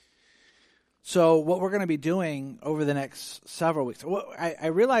So what we're going to be doing over the next several weeks, what I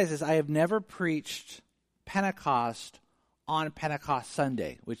realize is I have never preached Pentecost on Pentecost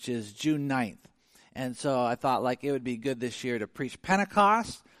Sunday, which is June 9th. And so I thought like it would be good this year to preach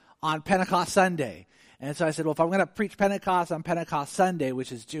Pentecost on Pentecost Sunday. And so I said, well, if I'm going to preach Pentecost on Pentecost Sunday,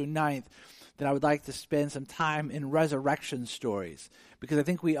 which is June 9th, then I would like to spend some time in resurrection stories. Because I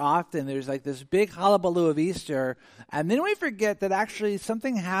think we often, there's like this big hullabaloo of Easter, and then we forget that actually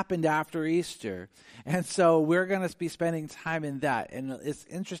something happened after Easter. And so we're going to be spending time in that. And it's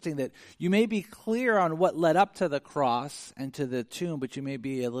interesting that you may be clear on what led up to the cross and to the tomb, but you may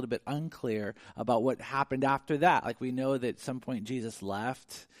be a little bit unclear about what happened after that. Like we know that at some point Jesus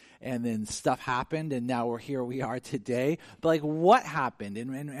left, and then stuff happened, and now here we are today. But like what happened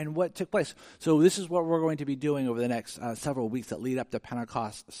and what took place? So this is what we're going to be doing over the next several weeks that lead up to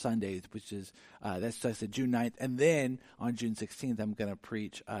Pentecost Sundays, which is, that's I said June 9th. And then on June 16th, I'm going to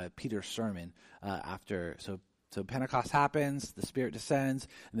preach Peter's sermon after. So Pentecost happens, the Spirit descends,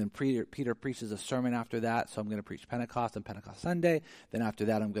 and then Peter preaches a sermon after that. So I'm going to preach Pentecost on Pentecost Sunday. Then after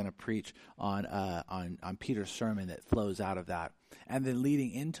that, I'm going to preach on Peter's sermon that flows out of that. And then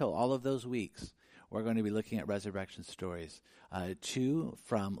leading into all of those weeks, we're going to be looking at resurrection stories. 2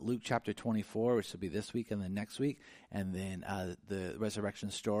 from Luke chapter 24, which will be this week and then next week. And then the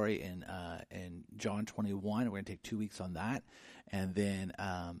resurrection story in John 21. We're going to take 2 weeks on that. And then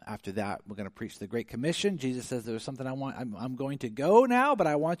after that, we're going to preach the Great Commission. Jesus says there's something I want. I'm going to go now, but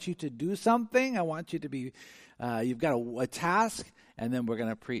I want you to do something. I want you to be, you've got a task. And then we're going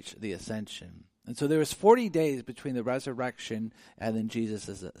to preach the ascension. And so there was 40 days between the resurrection and then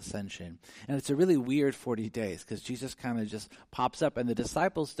Jesus' ascension. And it's a really weird 40 days because Jesus kind of just pops up and the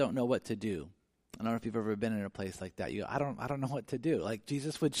disciples don't know what to do. I don't know if you've ever been in a place like that. I don't know what to do. Like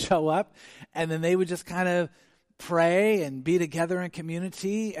Jesus would show up and then they would just kind of pray and be together in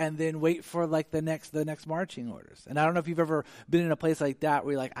community and then wait for like the next marching orders. And I don't know if you've ever been in a place like that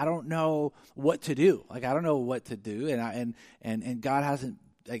where you're like, I don't know what to do. Like I don't know what to do. And God hasn't,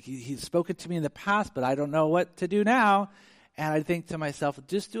 like he's spoken to me in the past, but I don't know what to do now. And I think to myself,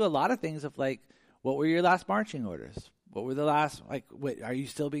 just do a lot of things of like, what were your last marching orders? What were the last, like, are you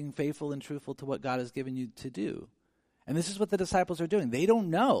still being faithful and truthful to what God has given you to do? And this is what the disciples are doing. They don't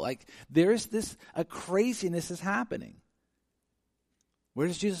know. Like, there's a craziness is happening. Where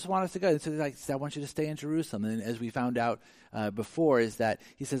does Jesus want us to go? So like, I want you to stay in Jerusalem. And as we found out before, is that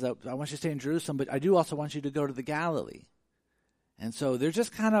he says, I want you to stay in Jerusalem, but I do also want you to go to the Galilee. And so they're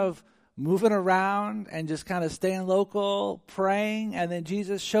just kind of moving around and just kind of staying local, praying, and then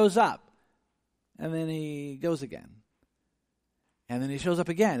Jesus shows up. And then he goes again. And then he shows up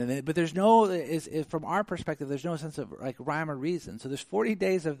again. But there's no, from our perspective, there's no sense of like rhyme or reason. So there's 40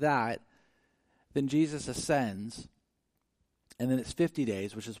 days of that. Then Jesus ascends. And then it's 50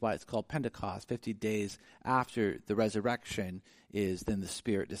 days, which is why it's called Pentecost. 50 days after the resurrection is then the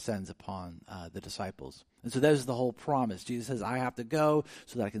Spirit descends upon the disciples. And so that is the whole promise. Jesus says, I have to go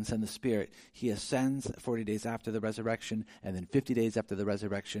so that I can send the Spirit. He ascends 40 days after the resurrection, and then 50 days after the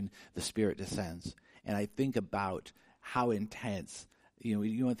resurrection, the Spirit descends. And I think about how intense, you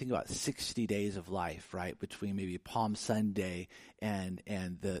want to think about 60 days of life, right, between maybe Palm Sunday and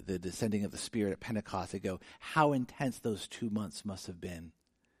the descending of the Spirit at Pentecost. They go, how intense those 2 months must have been.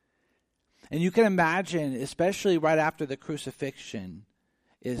 And you can imagine, especially right after the crucifixion,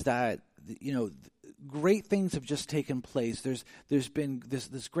 is that, great things have just taken place. There's been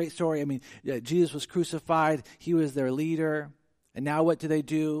this great story. I mean, Jesus was crucified. He was their leader. And now what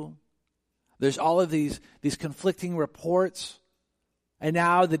do? There's all of these conflicting reports. And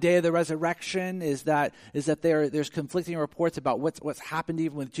now the day of the resurrection is that there's conflicting reports about what's happened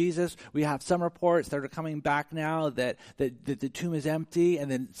even with Jesus. We have some reports that are coming back now that the tomb is empty, and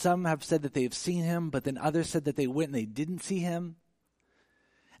then some have said that they've seen him, but then others said that they went and they didn't see him.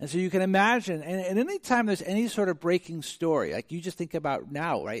 And so you can imagine, and any time there's any sort of breaking story, like you just think about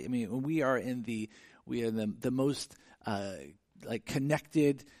now, right? I mean, when we are in the most like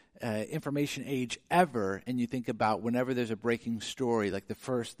connected information age ever, and you think about whenever there's a breaking story, like the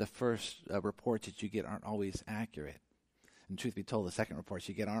first reports that you get aren't always accurate. And truth be told, the second reports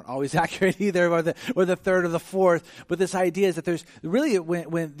you get aren't always accurate either, or the third or the fourth. But this idea is that there's really,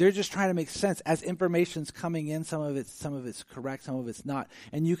 when they're just trying to make sense as information's coming in, some of it's correct, some of it's not,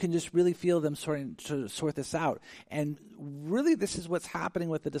 and you can just really feel them starting to sort this out. And really, this is what's happening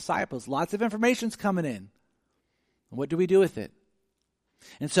with the disciples. Lots of information's coming in. What do we do with it?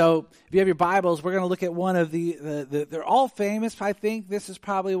 And so, if you have your Bibles, we're going to look at one of they're all famous. I think this is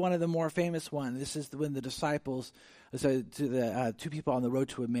probably one of the more famous ones. This is when the disciples, to the two people on the road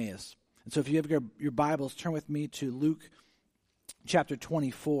to Emmaus. And so if you have your Bibles, turn with me to Luke chapter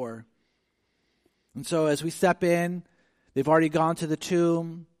 24. And so as we step in, they've already gone to the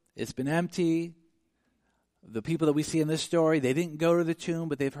tomb. It's been empty. The people that we see in this story, they didn't go to the tomb,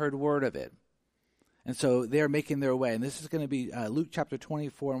 but they've heard word of it. And so they're making their way. And this is going to be Luke chapter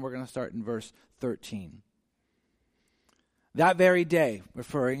 24, and we're going to start in verse 13. That very day,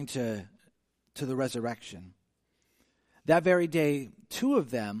 referring to the resurrection, that very day, two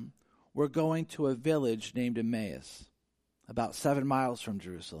of them were going to a village named Emmaus, about 7 miles from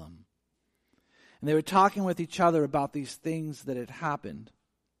Jerusalem. And they were talking with each other about these things that had happened.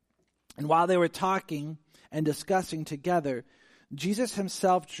 And while they were talking and discussing together, Jesus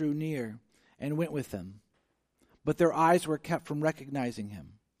himself drew near and went with them. But their eyes were kept from recognizing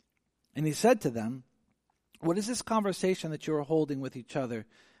him. And he said to them, "What is this conversation that you are holding with each other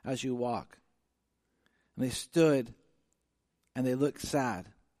as you walk?" And they stood and they looked sad.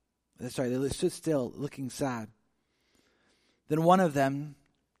 They stood still, looking sad. Then one of them,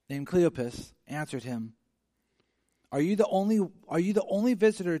 named Cleopas, answered him, Are you the only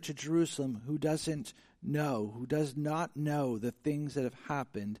visitor to Jerusalem who does not know the things that have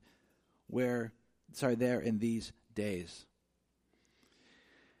happened there in these days?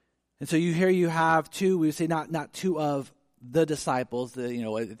 And so you have two, we would say not two of the disciples,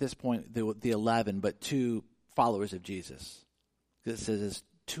 at this point the 11, but two followers of Jesus. It says it's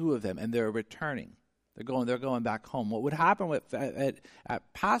two of them, and they're returning. They're going back home. What would happen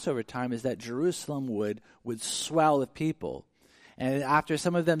at Passover time is that Jerusalem would swell with people. And after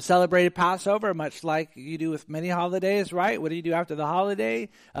some of them celebrated Passover, much like you do with many holidays, right? What do you do after the holiday?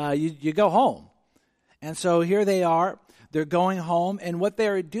 You go home. And so here they are. They're going home. And what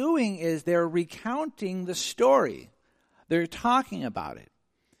they're doing is they're recounting the story. They're talking about it.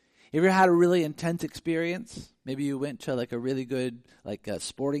 You ever had a really intense experience? Maybe you went to like a really good a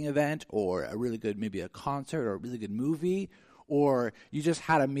sporting event, or a really good maybe a concert, or a really good movie, or you just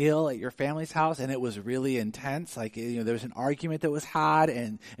had a meal at your family's house and it was really intense. There was an argument that was had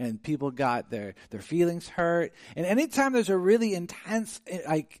and people got their feelings hurt. And anytime there's a really intense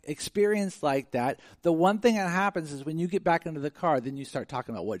experience like that, the one thing that happens is when you get back into the car, then you start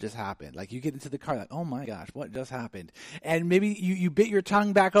talking about what just happened. You get into the car oh my gosh, what just happened? And maybe you bit your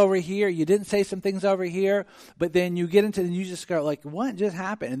tongue back over here, you didn't say some things over here, but then you get into and you just go what just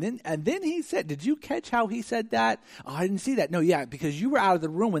happened? And then he said, did you catch how he said that? Oh, I didn't see that. No, yeah, because you were out of the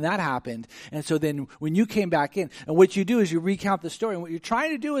room when that happened. And so then when you came back in, and what you do is you recount the story. And what you're trying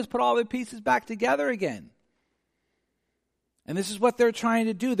to do is put all the pieces back together again. And this is what they're trying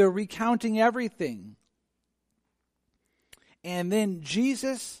to do. They're recounting everything. And then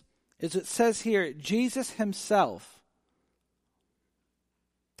Jesus, as it says here, Jesus himself.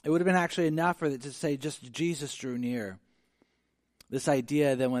 It would have been actually enough for it to say just Jesus drew near. This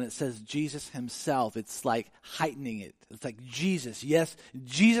idea that when it says Jesus himself, it's like heightening it. It's like Jesus, yes,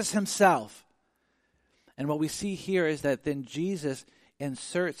 Jesus himself. And what we see here is that then Jesus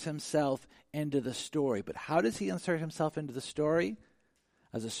inserts himself into the story. But how does he insert himself into the story?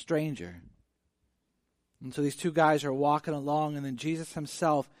 As a stranger. And so these two guys are walking along, and then Jesus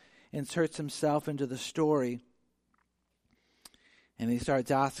himself inserts himself into the story. And he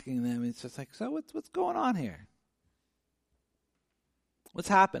starts asking them, it's just so what's going on here? What's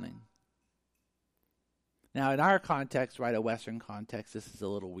happening? Now, in our context, right, a Western context, this is a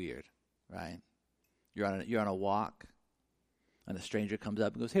little weird, right? You're on a walk, and a stranger comes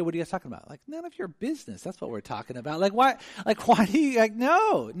up and goes, "Hey, what are you guys talking about?" None of your business. That's what we're talking about. Why? Why do you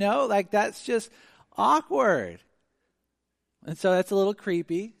no? That's just awkward. And so that's a little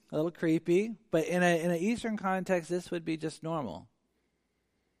creepy. But in an Eastern context, this would be just normal.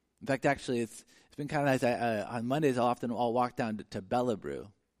 In fact, actually, it's been kind of nice. On Mondays, I'll walk down to Bellevue,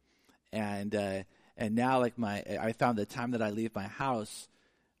 and now I found the time that I leave my house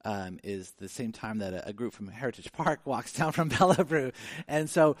is the same time that a group from Heritage Park walks down from Bellevue, and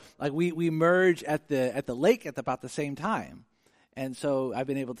so we merge at the lake at about the same time, and so I've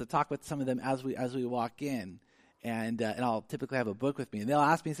been able to talk with some of them as we walk in. And I'll typically have a book with me, and they'll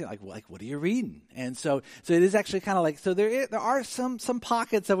ask me things like, what are you reading? And so it is actually kind of so there are some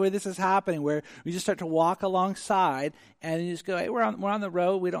pockets of where this is happening, where we just start to walk alongside, and you just go, hey, we're on the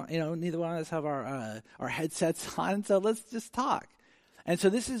road. We don't, neither one of us have our headsets on, so let's just talk. And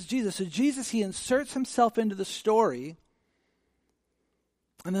so this is Jesus. So Jesus, he inserts himself into the story,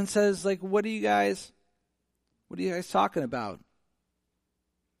 and then says, what are you guys talking about?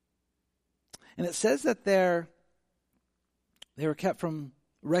 And it says that they were kept from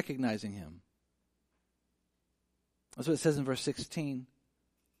recognizing him. That's what it says in verse 16.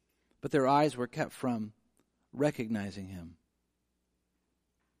 But their eyes were kept from recognizing him.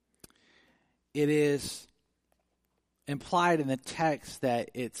 It is implied in the text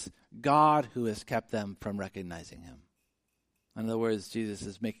that it's God who has kept them from recognizing him. In other words, Jesus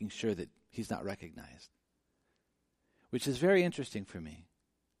is making sure that he's not recognized, which is very interesting for me,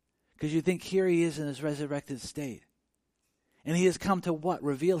 because you think here he is in his resurrected state, and he has come to what?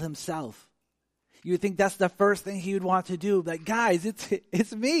 Reveal himself. You would think that's the first thing he would want to do. Like, guys,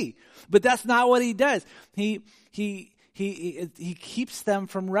 it's me. But that's not what he does. He keeps them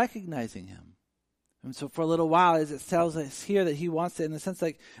from recognizing him. And so for a little while, as it tells us here, that he wants to, in a sense,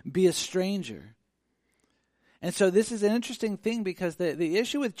 like, be a stranger. And so this is an interesting thing, because the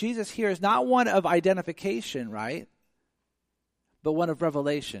issue with Jesus here is not one of identification, right? But one of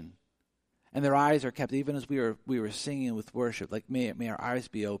revelation. And their eyes are kept, even as we were singing with worship, like may our eyes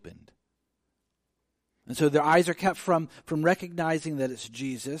be opened. And so their eyes are kept from recognizing that it's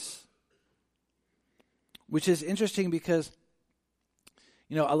Jesus, which is interesting because,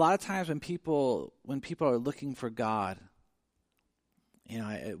 you know, a lot of times when people are looking for God, you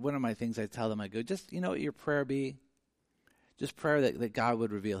know, one of my things I tell them, I go, just, you know what your prayer be? Just prayer that God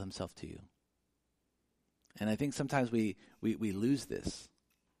would reveal himself to you. And I think sometimes we lose this.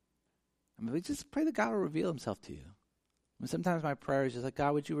 I mean, we just pray that God will reveal himself to you. And sometimes my prayer is just like,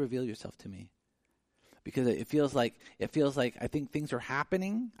 God, would you reveal yourself to me? Because it feels like I think things are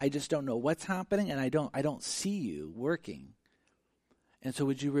happening. I just don't know what's happening, and I don't see you working. And so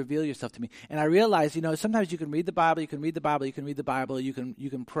would you reveal yourself to me? And I realize, you know, sometimes you can read the Bible, you can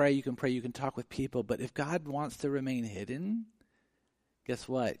pray, you can talk with people, but if God wants to remain hidden, guess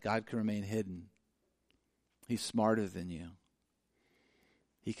what? God can remain hidden. He's smarter than you.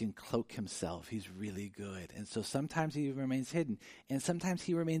 He can cloak himself. He's really good. And so sometimes he remains hidden, and sometimes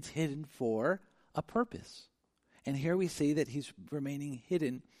he remains hidden for a purpose. And here we see that he's remaining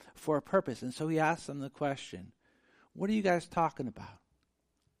hidden for a purpose. And so he asks them the question, what are you guys talking about?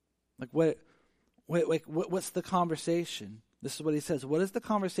 Like what's the conversation? This is what he says. What is the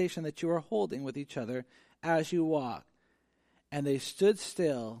conversation that you are holding with each other as you walk? And they stood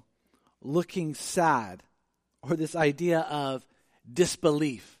still, looking sad, or this idea of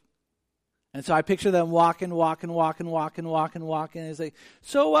disbelief. And so I picture them walking. It's like,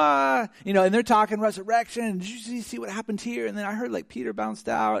 so, you know, and they're talking resurrection. Did you see what happened here? And then I heard like Peter bounced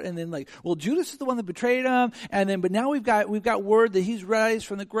out, and then like, well, Judas is the one that betrayed him. And then, but now we've got word that he's raised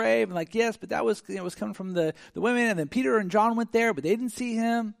from the grave. And like, yes, but that was, you know, was coming from the women. And then Peter and John went there, but they didn't see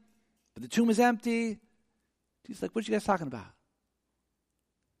him. But the tomb is empty. He's like, what are you guys talking about?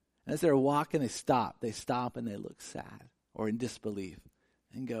 And as they're walking, they stop and they look sad or in disbelief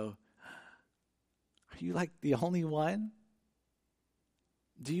and go, are you like the only one?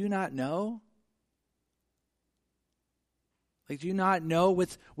 Do you not know? Like, do you not know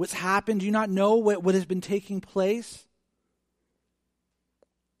what's happened? Do you not know what has been taking place?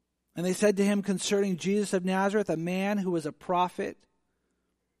 And they said to him concerning Jesus of Nazareth, a man who was a prophet.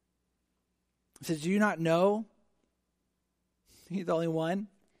 He says, do you not know? He's the only one.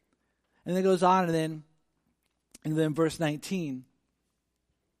 And then it goes on, and then verse 19.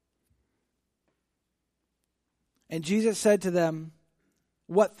 And Jesus said to them,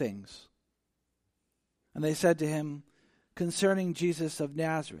 what things? And they said to him, concerning Jesus of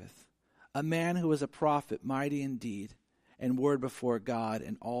Nazareth, a man who was a prophet, mighty in deed and word before God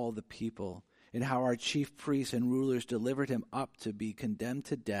and all the people, and how our chief priests and rulers delivered him up to be condemned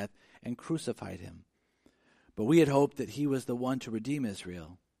to death and crucified him. But we had hoped that he was the one to redeem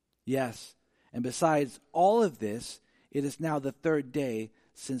Israel. Yes, and besides all of this, it is now the third day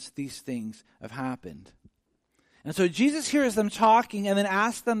since these things have happened. And so Jesus hears them talking and then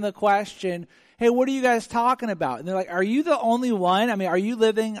asks them the question, hey, what are you guys talking about? And they're like, are you the only one? I mean, are you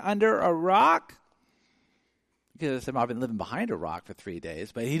living under a rock? Because I've been living behind a rock for 3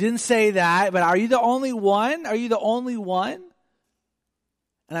 days, but he didn't say that. But are you the only one? Are you the only one?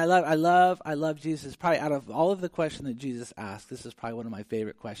 And I love Jesus. Probably out of all of the questions that Jesus asked, this is probably one of my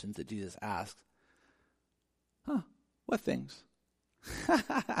favorite questions that Jesus asked. What things?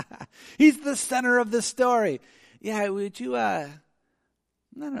 He's the center of the story. Yeah, would you, no,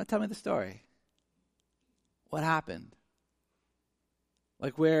 tell me the story. What happened?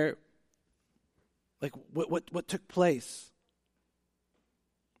 Like where, like what took place?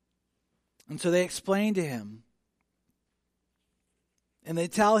 And so they explain to him. And they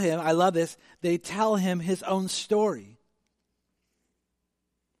tell him, I love this, they tell him his own story.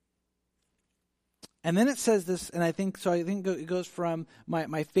 And then it says this, and I think it goes from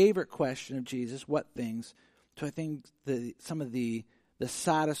my favorite question of Jesus, what things, to I think some of the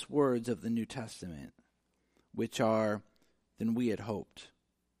saddest words of the New Testament, which are, than we had hoped.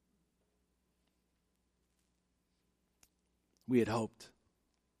 We had hoped.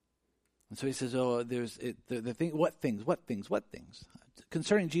 And so he says, the thing, what things?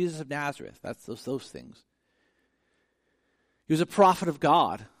 Concerning Jesus of Nazareth, that's those things. He was a prophet of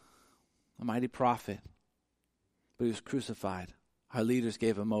God, a mighty prophet, but he was crucified. Our leaders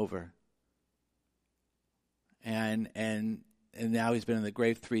gave him over. And now he's been in the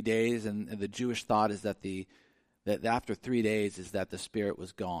grave 3 days, and the Jewish thought is that that after 3 days is that the spirit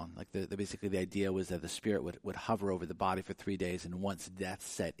was gone. Like basically the idea was that the spirit would hover over the body for 3 days, and once death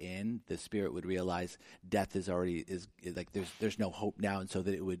set in, the spirit would realize death is like there's no hope now, and so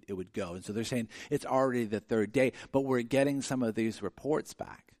that it would go. And so they're saying it's already the third day, but we're getting some of these reports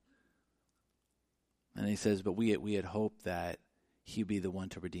back. And he says, but we had hoped that he'd be the one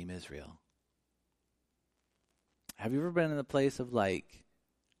to redeem Israel. Have you ever been in a place of like,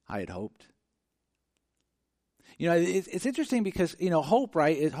 I had hoped? You know, it's interesting because, you know, hope,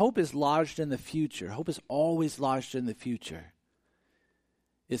 right? Hope is lodged in the future. Hope is always lodged in the future.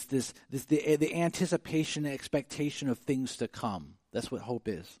 It's the anticipation and expectation of things to come. That's what hope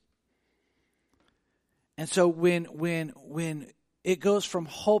is. And so when it goes from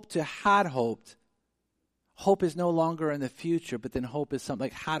hope to had hoped, hope is no longer in the future, but then hope is something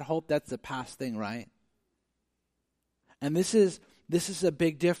like had hope, that's the past thing, right? And this is a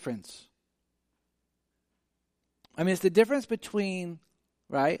big difference. I mean, it's the difference between,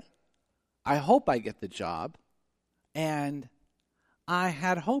 right, I hope I get the job, and I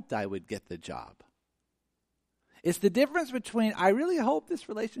had hoped I would get the job. It's the difference between I really hope this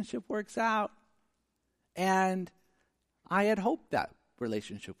relationship works out, and I had hoped that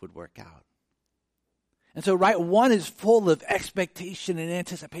relationship would work out. And so, right, one is full of expectation and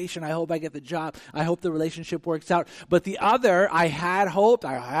anticipation. I hope I get the job. I hope the relationship works out. But the other, I had hoped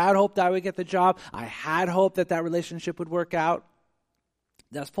I would get the job. I had hoped that relationship would work out.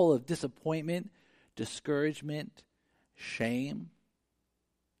 That's full of disappointment, discouragement, shame,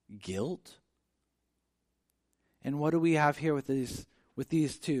 guilt. And what do we have here with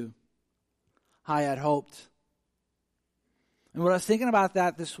these two? I had hoped. And when I was thinking about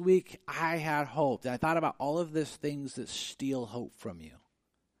that this week, I had hope. And I thought about all of these things that steal hope from you,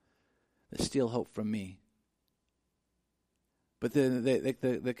 that steal hope from me. But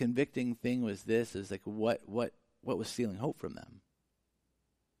the convicting thing was this: is like what was stealing hope from them?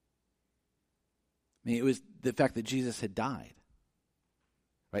 I mean, it was the fact that Jesus had died.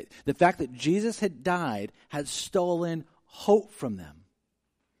 Right? The fact that Jesus had died had stolen hope from them.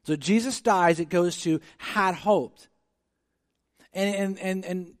 So Jesus dies, it goes to had hoped. And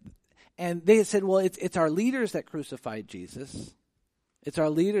they had said, well, it's our leaders that crucified Jesus. It's our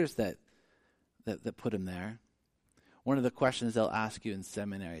leaders that put him there. One of the questions they'll ask you in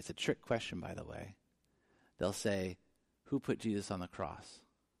seminary, it's a trick question, by the way. They'll say, who put Jesus on the cross?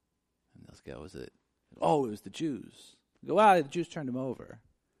 And they'll go, it was the Jews. You go, well, the Jews turned him over.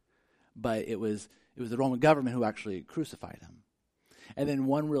 But it was the Roman government who actually crucified him. And then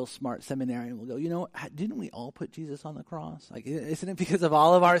one real smart seminarian will go, didn't we all put Jesus on the cross? Like, isn't it because of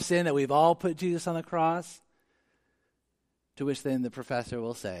all of our sin that we've all put Jesus on the cross? To which then the professor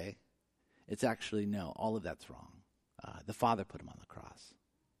will say, it's actually no, all of that's wrong. The Father put him on the cross.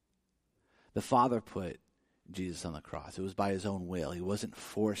 The Father put Jesus on the cross. It was by his own will. He wasn't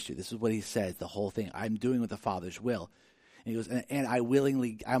forced to. This is what he says, the whole thing. I'm doing with the Father's will. And he goes, and I'm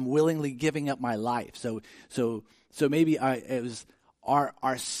willingly giving up my life. So maybe it was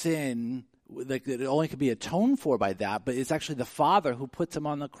our sin, like it only could be atoned for by that, but it's actually the Father who puts him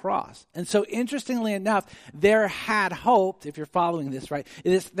on the cross. And so interestingly enough, their had hoped, if you're following this right,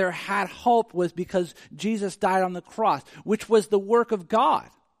 their had hope was because Jesus died on the cross, which was the work of God.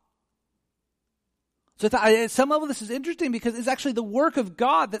 So at some level this is interesting because it's actually the work of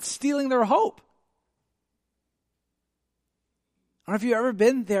God that's stealing their hope. I don't know if you've ever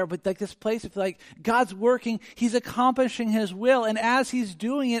been there, but like this place, it's like God's working, he's accomplishing his will, and as he's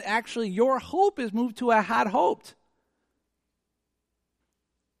doing it, actually your hope is moved to a had hoped.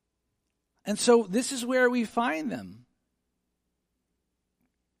 And so this is where we find them.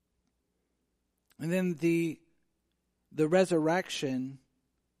 And then the resurrection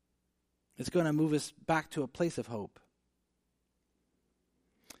is going to move us back to a place of hope.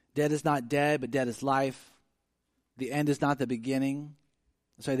 Dead is not dead, but dead is life. The end is not the beginning.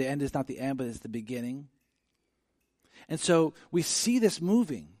 Sorry, the end is not the end, but it's the beginning. And so we see this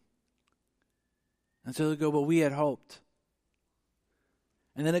moving. And so they go, well, we had hoped.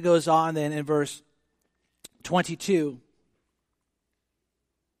 And then it goes on then in verse 22.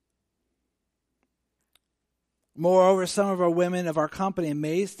 Moreover, some of our women of our company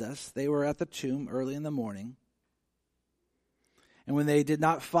amazed us. They were at the tomb early in the morning. And when they did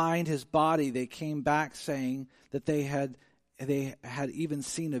not find his body, they came back saying that they had they had even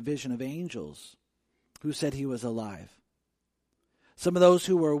seen a vision of angels who said he was alive. Some of those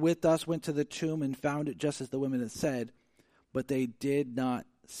who were with us went to the tomb and found it just as the women had said, but they did not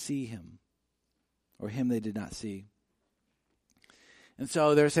see him, or him they did not see. And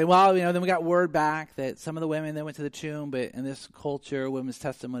so they're saying, well, then we got word back that some of the women that went to the tomb, but in this culture, women's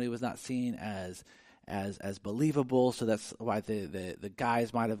testimony was not seen as believable. So that's why the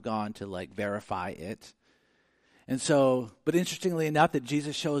guys might have gone to verify it. And so, but interestingly enough, that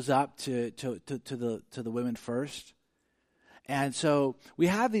Jesus shows up to the women first. And so we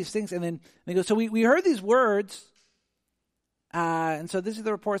have these things, and then they go, so we heard these words, and so these are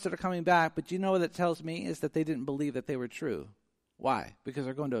the reports that are coming back, but you know what that tells me is that they didn't believe that they were true. Why? Because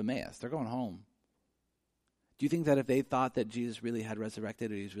they're going to Emmaus. They're going home. Do you think that if they thought that Jesus really had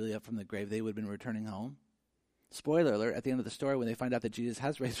resurrected or he was really up from the grave, they would have been returning home? Spoiler alert, at the end of the story, when they find out that Jesus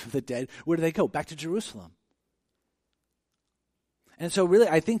has raised from the dead, where do they go? Back to Jerusalem. And so really,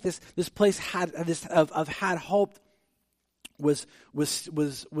 I think this place had hope was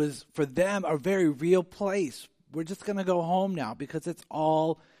for them a very real place. We're just going to go home now because it's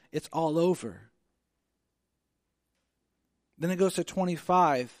all over. Then it goes to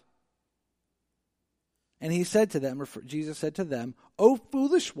 25. And he said to them, Jesus said to them, "O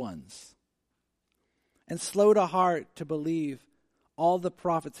foolish ones, and slow to heart to believe all the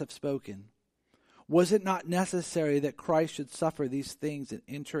prophets have spoken. Was it not necessary that Christ should suffer these things and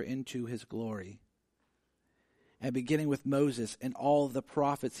enter into his glory?" And beginning with Moses and all the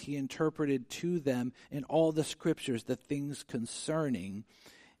prophets, he interpreted to them in all the scriptures the things concerning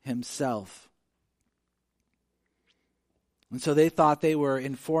himself. And so they thought they were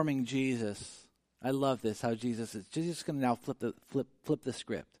informing Jesus. I love this, how Jesus is going to now flip the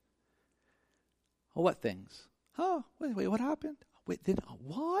script. Oh, what things? Oh, wait, what happened? Wait, then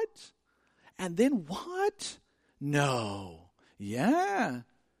what? And then what? No. Yeah.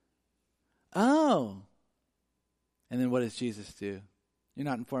 Oh. And then what does Jesus do? You're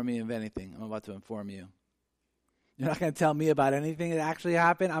not informing me of anything. I'm about to inform you. You're not going to tell me about anything that actually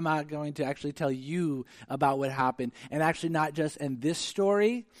happened. I'm not going to actually tell you about what happened. And actually not just in this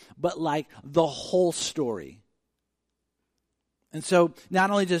story, but the whole story. And so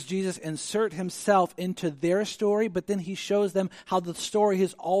not only does Jesus insert himself into their story, but then he shows them how the story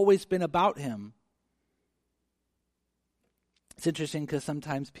has always been about him. It's interesting because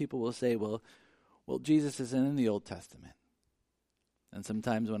sometimes people will say, well, Jesus isn't in the Old Testament. And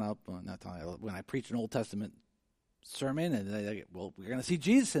sometimes when I preach an Old Testament sermon, and we're going to see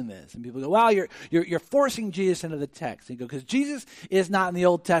Jesus in this, and people go, "Well, you're forcing Jesus into the text." And you go, "Because Jesus is not in the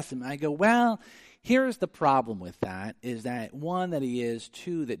Old Testament." I go, "Well, here's the problem with that: is that one, that he is;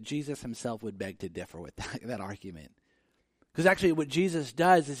 two, that Jesus himself would beg to differ with that argument." Because actually, what Jesus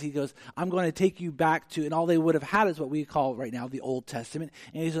does is he goes, "I'm going to take you back to," and all they would have had is what we call right now the Old Testament,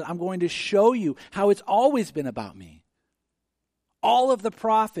 and he says, "I'm going to show you how it's always been about me. All of the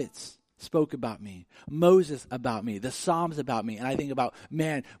prophets spoke about me, Moses about me, the Psalms about me." And I think about,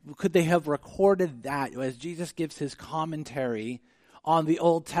 man, could they have recorded that as Jesus gives his commentary on the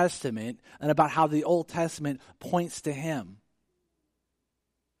Old Testament and about how the Old Testament points to him?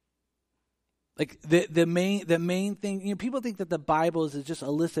 The main thing, people think that the Bible is just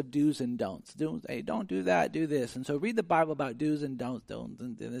a list of do's and don'ts. Hey, don't do that, do this. And so read the Bible about do's and don'ts,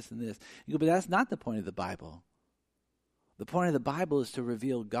 and this and this. You go, but that's not the point of the Bible. The point of the Bible is to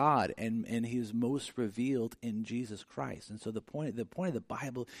reveal God, and he is most revealed in Jesus Christ. And so the point of the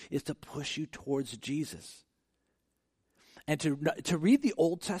Bible is to push you towards Jesus. And to read the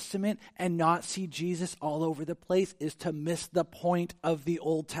Old Testament and not see Jesus all over the place is to miss the point of the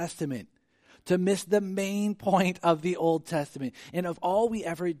Old Testament. To miss the main point of the Old Testament. And if all we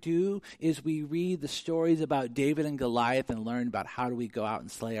ever do is we read the stories about David and Goliath and learn about how do we go out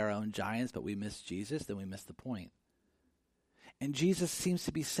and slay our own giants, but we miss Jesus, then we miss the point. And Jesus seems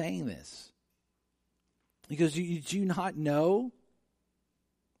to be saying this. He goes, do you not know?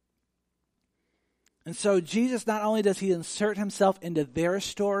 And so Jesus, not only does he insert himself into their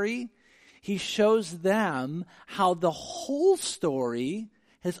story, he shows them how the whole story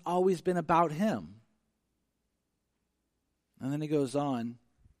has always been about him. And then he goes on.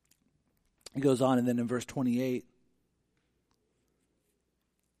 And then in verse 28,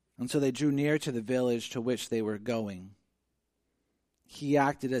 "And so they drew near to the village to which they were going. He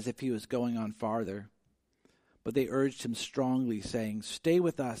acted as if he was going on farther, but they urged him strongly, saying, 'Stay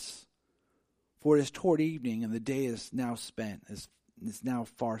with us, for it is toward evening, and the day is now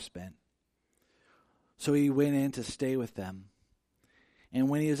far spent.' So he went in to stay with them. And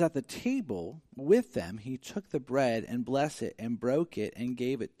when he was at the table with them, he took the bread and blessed it and broke it and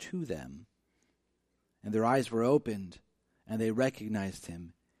gave it to them. And their eyes were opened, And they recognized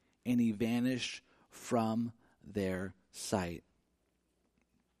him, and he vanished from their sight.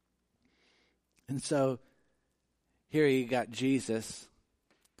 And so here you got Jesus.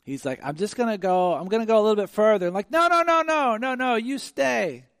 He's like, I'm going to go a little bit further. I'm like, no, you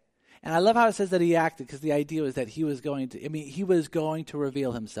stay. And I love how it says that he acted, because the idea was that he was going to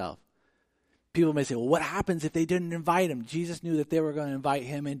reveal himself. People may say, well, what happens if they didn't invite him? Jesus knew that they were going to invite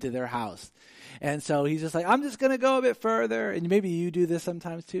him into their house. And so he's just like, I'm just going to go a bit further. And maybe you do this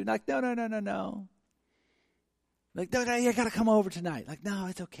sometimes too. Like, no. Like, no, you got to come over tonight. Like, no,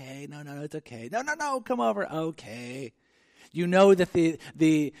 it's okay. No, it's okay. No, come over. Okay. You know that that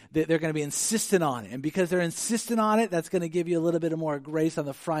they're going to be insistent on it. And because they're insistent on it, that's going to give you a little bit of more grace on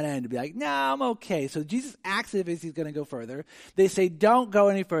the front end to be like, no, I'm okay. So Jesus acts as if he's going to go further. They say, don't go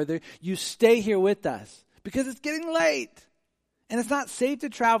any further. You stay here with us because it's getting late. And it's not safe to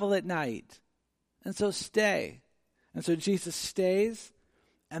travel at night. And so stay. And so Jesus stays,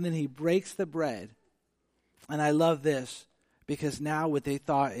 and then he breaks the bread. And I love this, because now what they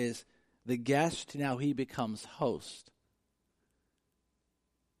thought is the guest, now he becomes host.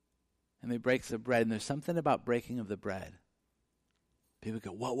 And he breaks the bread, and there's something about breaking of the bread. People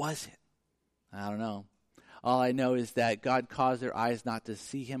go, what was it? I don't know. All I know is that God caused their eyes not to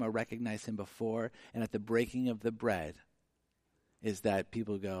see him or recognize him before, and at the breaking of the bread is that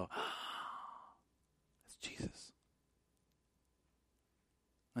people go, that's Jesus.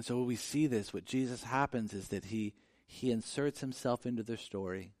 And so when we see this, what Jesus happens is that he inserts himself into their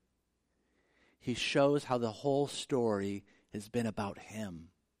story. He shows how the whole story has been about him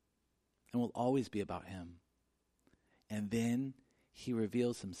and will always be about him. And then he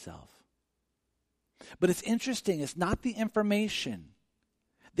reveals himself. But it's interesting, it's not the information.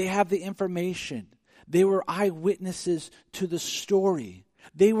 They have the information. They were eyewitnesses to the story.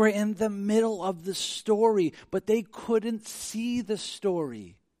 They were in the middle of the story, but they couldn't see the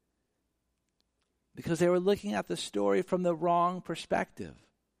story because they were looking at the story from the wrong perspective.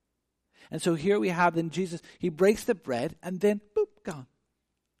 And so here we have then Jesus, he breaks the bread and then, boop, gone.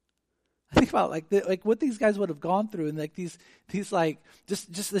 I think about like what these guys would have gone through, and like these like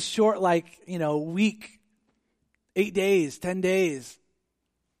just the short week, 8 days, 10 days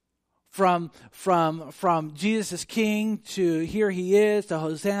from Jesus is king to here he is to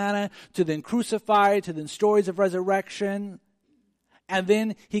Hosanna to then crucified to then stories of resurrection, and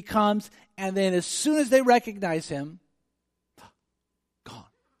then he comes, and then as soon as they recognize him, gone.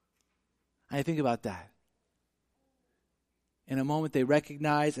 I think about that. In a moment they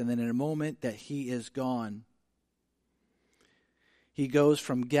recognize, and then in a moment that he is gone. He goes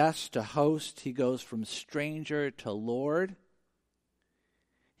from guest to host. He goes from stranger to Lord.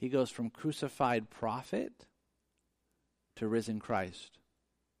 He goes from crucified prophet to risen Christ.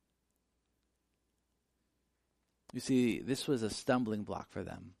 You see, this was a stumbling block for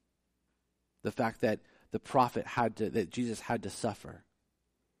them. The fact that that Jesus had to suffer.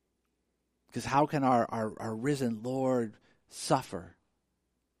 Because how can our risen Lord suffer?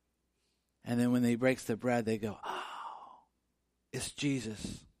 And then when he breaks the bread, they go, oh, it's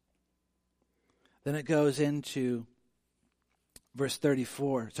Jesus. Then it goes into verse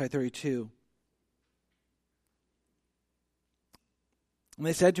 32. And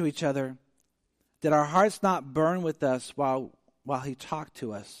they said to each other, did our hearts not burn with us while he talked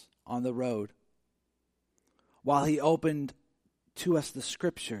to us on the road, while he opened to us the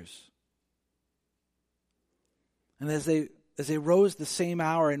scriptures? And as they rose the same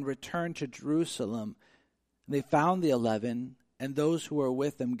hour and returned to Jerusalem, they found the 11 and those who were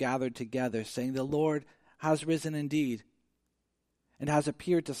with them gathered together, saying, the Lord has risen indeed and has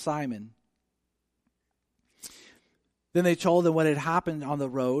appeared to Simon. Then they told them what had happened on the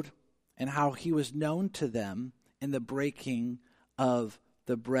road and how he was known to them in the breaking of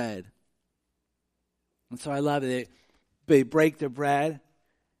the bread. And so I love it. They break the bread.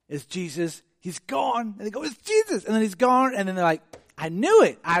 It's Jesus. He's gone. And they go, it's Jesus. And then he's gone. And then they're like, I knew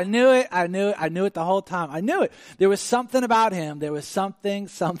it the whole time. I knew it. There was something about him. There was something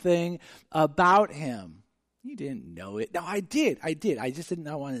about him. You didn't know it. No, I did. I just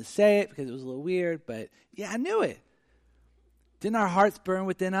didn't want to say it because it was a little weird. But yeah, I knew it. Didn't our hearts burn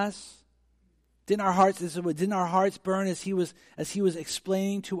within us? Didn't our hearts burn as he was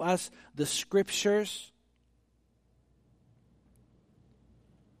explaining to us the scriptures?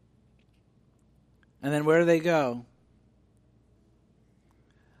 And then where do they go?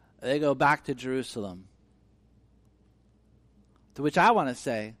 They go back to Jerusalem. To which I want to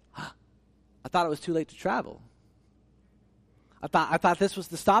say, I thought it was too late to travel. I thought this was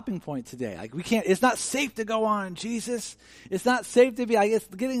the stopping point today. Like, we can't, it's not safe to go on, Jesus. It's not safe to be, like, it's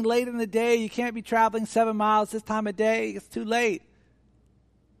getting late in the day. You can't be traveling 7 miles this time of day. It's too late.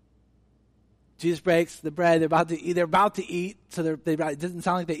 Jesus breaks the bread. They're about to eat. So it doesn't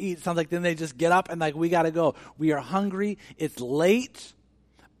sound like they eat. It sounds like then they just get up and like, we got to go. We are hungry. It's late,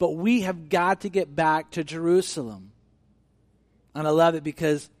 but we have got to get back to Jerusalem. And I love it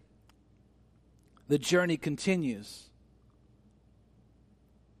because the journey continues.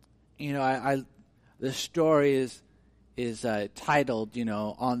 You know, the story is titled, you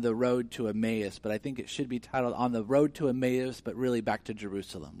know, On the Road to Emmaus, but I think it should be titled On the Road to Emmaus, but really back to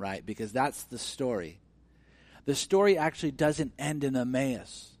Jerusalem, right? Because that's the story. The story actually doesn't end in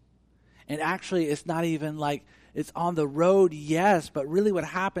Emmaus. And actually, it's not even like it's on the road, yes, but really what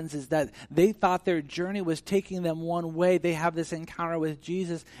happens is that they thought their journey was taking them one way. They have this encounter with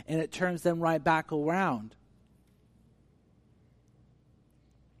Jesus, and it turns them right back around.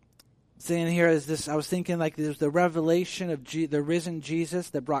 Saying here is this, I was thinking like there's the revelation of the risen Jesus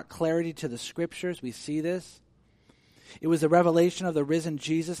that brought clarity to the scriptures. We see this. It was the revelation of the risen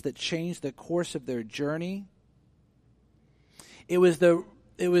Jesus that changed the course of their journey. It was the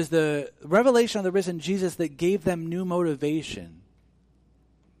revelation of the risen Jesus that gave them new motivation.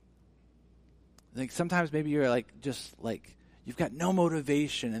 Like sometimes maybe you're like just like you've got no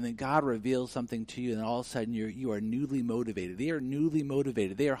motivation, and then God reveals something to you, and all of a sudden you are newly motivated. They are newly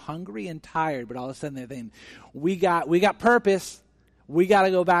motivated. They are hungry and tired, but all of a sudden they're thinking, we got purpose. We got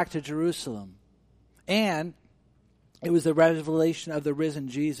to go back to Jerusalem. And it was the revelation of the risen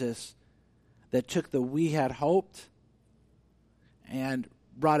Jesus that took the we had hoped and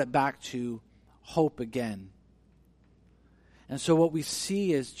brought it back to hope again. And so what we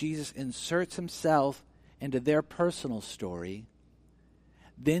see is Jesus inserts himself into their personal story.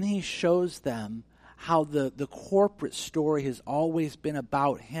 Then he shows them how the corporate story has always been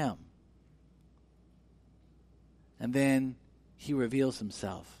about him. And then he reveals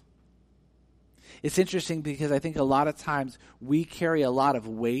himself. It's interesting because I think a lot of times we carry a lot of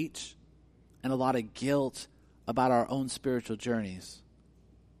weight and a lot of guilt about our own spiritual journeys.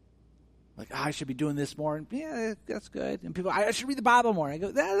 Like, I should be doing this more. And, yeah, that's good. And people, I should read the Bible more. I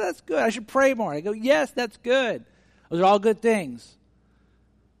go, that's good. I should pray more. I go, yes, that's good. Those are all good things.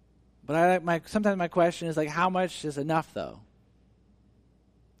 But sometimes my question is like, how much is enough, though?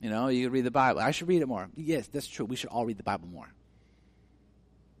 You know, you read the Bible. I should read it more. Yes, that's true. We should all read the Bible more.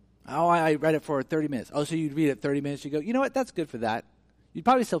 Oh, I read it for 30 minutes. Oh, so you'd read it 30 minutes. You go, you know what? That's good for that. You'd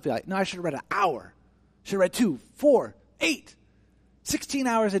probably still feel like, no, I should have read an hour. Should have read 2, 4, 8, 16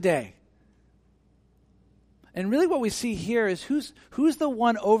 hours a day. And really what we see here is who's the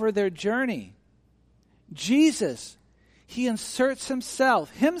one over their journey? Jesus. He inserts himself,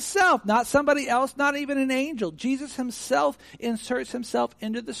 not somebody else, not even an angel. Jesus himself inserts himself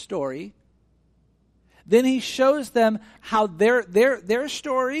into the story. Then he shows them how their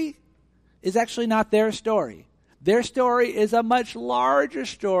story is actually not their story. Their story is a much larger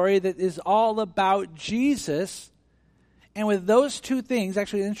story that is all about Jesus. And with those two things,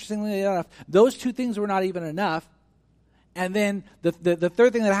 actually interestingly enough, those two things were not even enough. And then the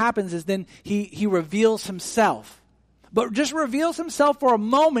third thing that happens is then he reveals himself. But just reveals himself for a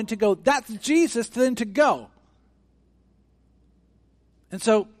moment to go, that's Jesus, then to go. And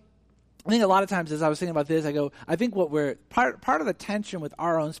so I think a lot of times as I was thinking about this, I think what we're, part of the tension with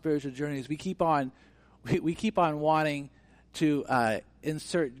our own spiritual journey is we keep on wanting to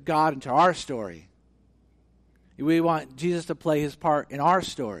insert God into our story. We want Jesus to play his part in our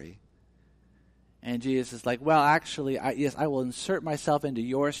story. And Jesus is like, well, actually, I will insert myself into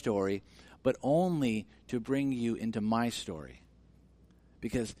your story, but only to bring you into my story.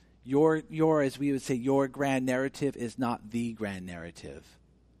 Because your, as we would say, your grand narrative is not the grand narrative.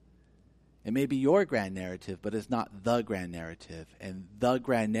 It may be your grand narrative, but it's not the grand narrative. And the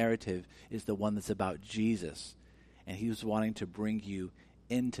grand narrative is the one that's about Jesus. And he was wanting to bring you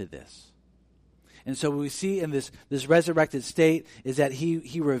into this. And so what we see in this resurrected state is that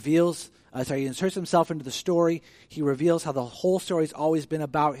he reveals, he inserts himself into the story. He reveals how the whole story has always been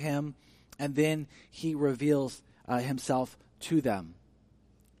about him. And then he reveals himself to them.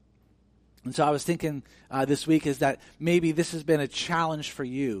 And so I was thinking this week is that maybe this has been a challenge for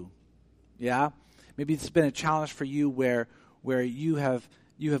you. Yeah? Maybe it's been a challenge for you where you have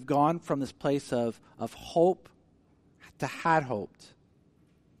gone from this place of hope to had hoped.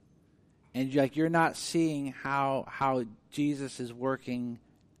 And you're not seeing how Jesus is working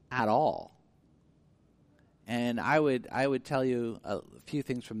at all. And I would tell you a few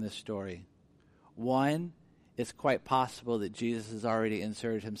things from this story. One, it's quite possible that Jesus has already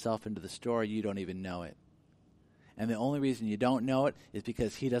inserted himself into the story. You don't even know it. And the only reason you don't know it is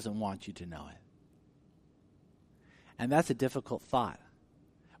because he doesn't want you to know it. And that's a difficult thought.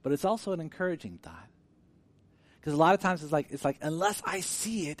 But it's also an encouraging thought. Because a lot of times it's like, unless I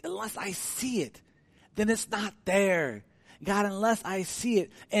see it, then it's not there. God, unless I see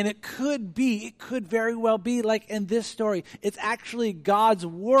it. And it could very well be like in this story. It's actually God's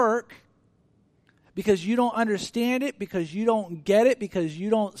work because you don't understand it, because you don't get it, because you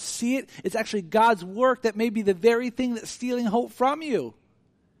don't see it. It's actually God's work that may be the very thing that's stealing hope from you.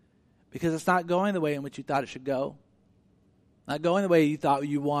 Because it's not going the way in which you thought it should go. Not going the way you thought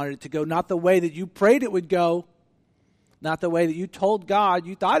you wanted it to go. Not the way that you prayed it would go. Not the way that you told God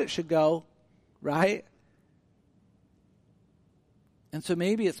you thought it should go. Right? And so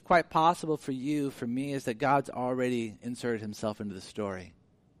maybe it's quite possible for you, for me, is that God's already inserted himself into the story.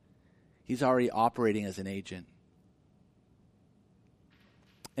 He's already operating as an agent.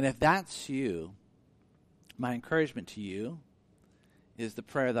 And if that's you, my encouragement to you is the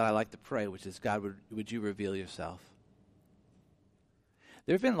prayer that I like to pray, which is, God, would you reveal yourself?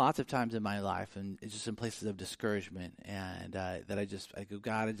 There have been lots of times in my life, and it's just in places of discouragement, and that I go,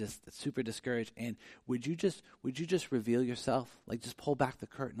 God, I'm just super discouraged. And would you just reveal yourself? Like, just pull back the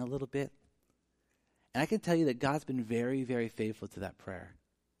curtain a little bit. And I can tell you that God's been very, very faithful to that prayer.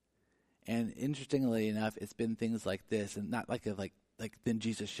 And interestingly enough, it's been things like this, and not like then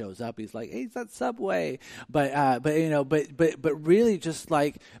Jesus shows up. He's like, hey, it's that Subway, but really just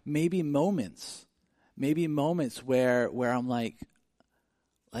like maybe moments where I'm like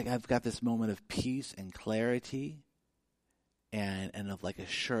I've got this moment of peace and clarity and of like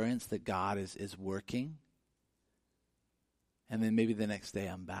assurance that God is working. And then maybe the next day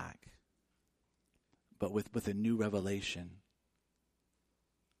I'm back. But with a new revelation.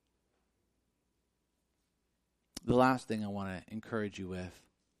 The last thing I want to encourage you with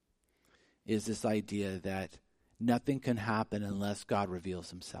is this idea that nothing can happen unless God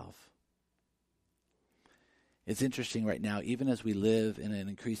reveals himself. It's interesting right now, even as we live in an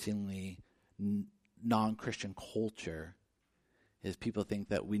increasingly non-Christian culture, is people think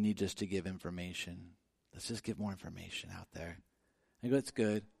that we need just to give information. Let's just give more information out there. I go, it's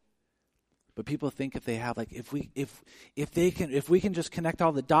good. But people think if they have, like, if we can just connect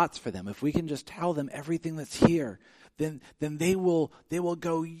all the dots for them, if we can just tell them everything that's here, then they will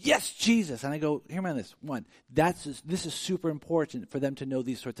go, yes, Jesus. And I go, hear me on this. One, this is super important for them to know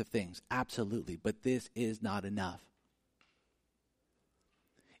these sorts of things. Absolutely. But this is not enough.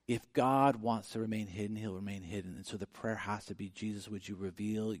 If God wants to remain hidden, he'll remain hidden. And so the prayer has to be, Jesus, would you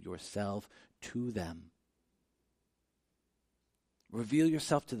reveal yourself to them? Reveal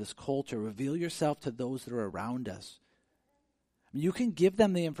yourself to this culture. Reveal yourself to those that are around us. You can give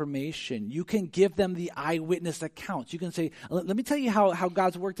them the information. You can give them the eyewitness accounts. You can say, let me tell you how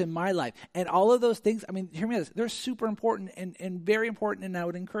God's worked in my life. And all of those things, I mean, hear me on this. They're super important and very important, and I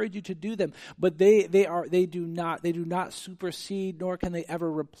would encourage you to do them. But they do not supersede, nor can they ever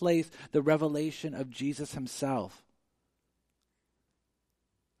replace the revelation of Jesus himself.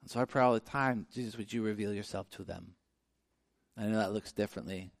 And so I pray all the time, Jesus, would you reveal yourself to them? I know that looks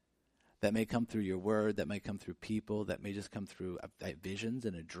differently. That may come through your word. That may come through people. That may just come through visions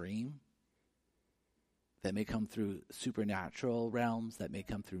in a dream. That may come through supernatural realms. That may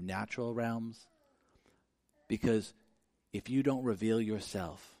come through natural realms. Because if you don't reveal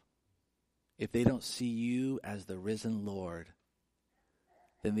yourself, if they don't see you as the risen Lord,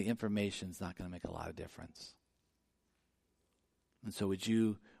 then the information's not going to make a lot of difference. And so would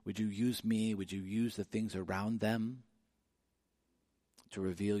you use me? Would you use the things around them to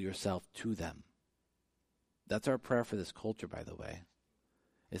reveal yourself to them? That's our prayer for this culture, by the way.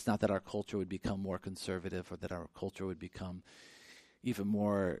 It's not that our culture would become more conservative or that our culture would become even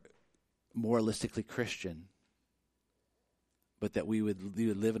more moralistically Christian, but that we would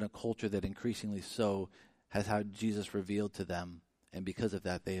live in a culture that increasingly so has had Jesus revealed to them, and because of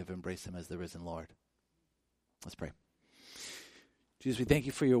that, they have embraced him as the risen Lord. Let's pray. Jesus, we thank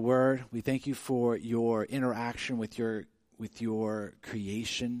you for your word. We thank you for your interaction with your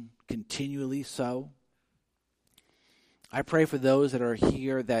creation, continually so. I pray for those that are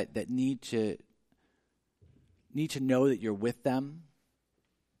here that need to know that you're with them.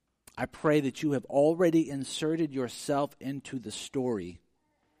 I pray that you have already inserted yourself into the story.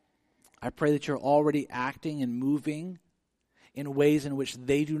 I pray that you're already acting and moving in ways in which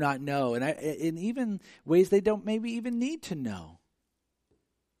they do not know, and in even ways they don't maybe even need to know.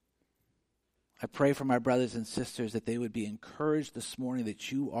 I pray for my brothers and sisters that they would be encouraged this morning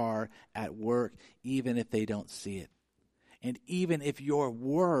that you are at work, even if they don't see it. And even if your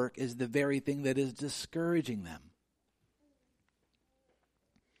work is the very thing that is discouraging them.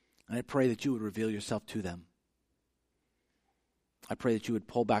 And I pray that you would reveal yourself to them. I pray that you would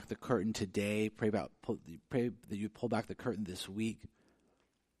pull back the curtain today. Pray that you pull back the curtain this week.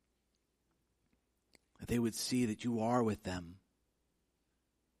 That they would see that you are with them.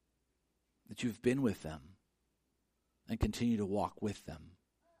 That you've been with them. And continue to walk with them.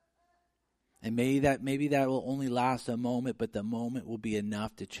 And maybe that will only last a moment, but the moment will be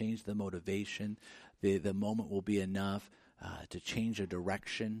enough to change the motivation. The moment will be enough to change a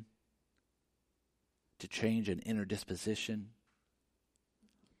direction, to change an inner disposition.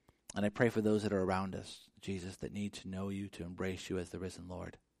 And I pray for those that are around us, Jesus, that need to know you, to embrace you as the risen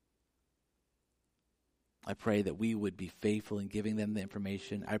Lord. I pray that we would be faithful in giving them the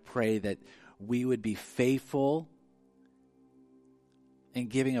information. I pray that we would be faithful in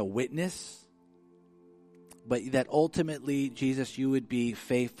giving a witness. But that ultimately, Jesus, you would be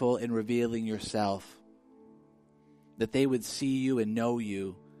faithful in revealing yourself. That they would see you and know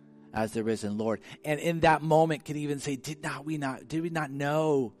you as the risen Lord. And in that moment could even say, did we not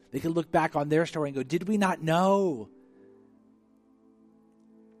know? They could look back on their story and go, did we not know?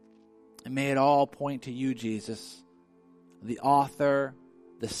 And may it all point to you, Jesus, the author,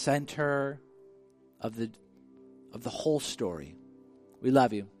 the center of the whole story. We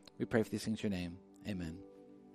love you. We pray for these things in your name. Amen.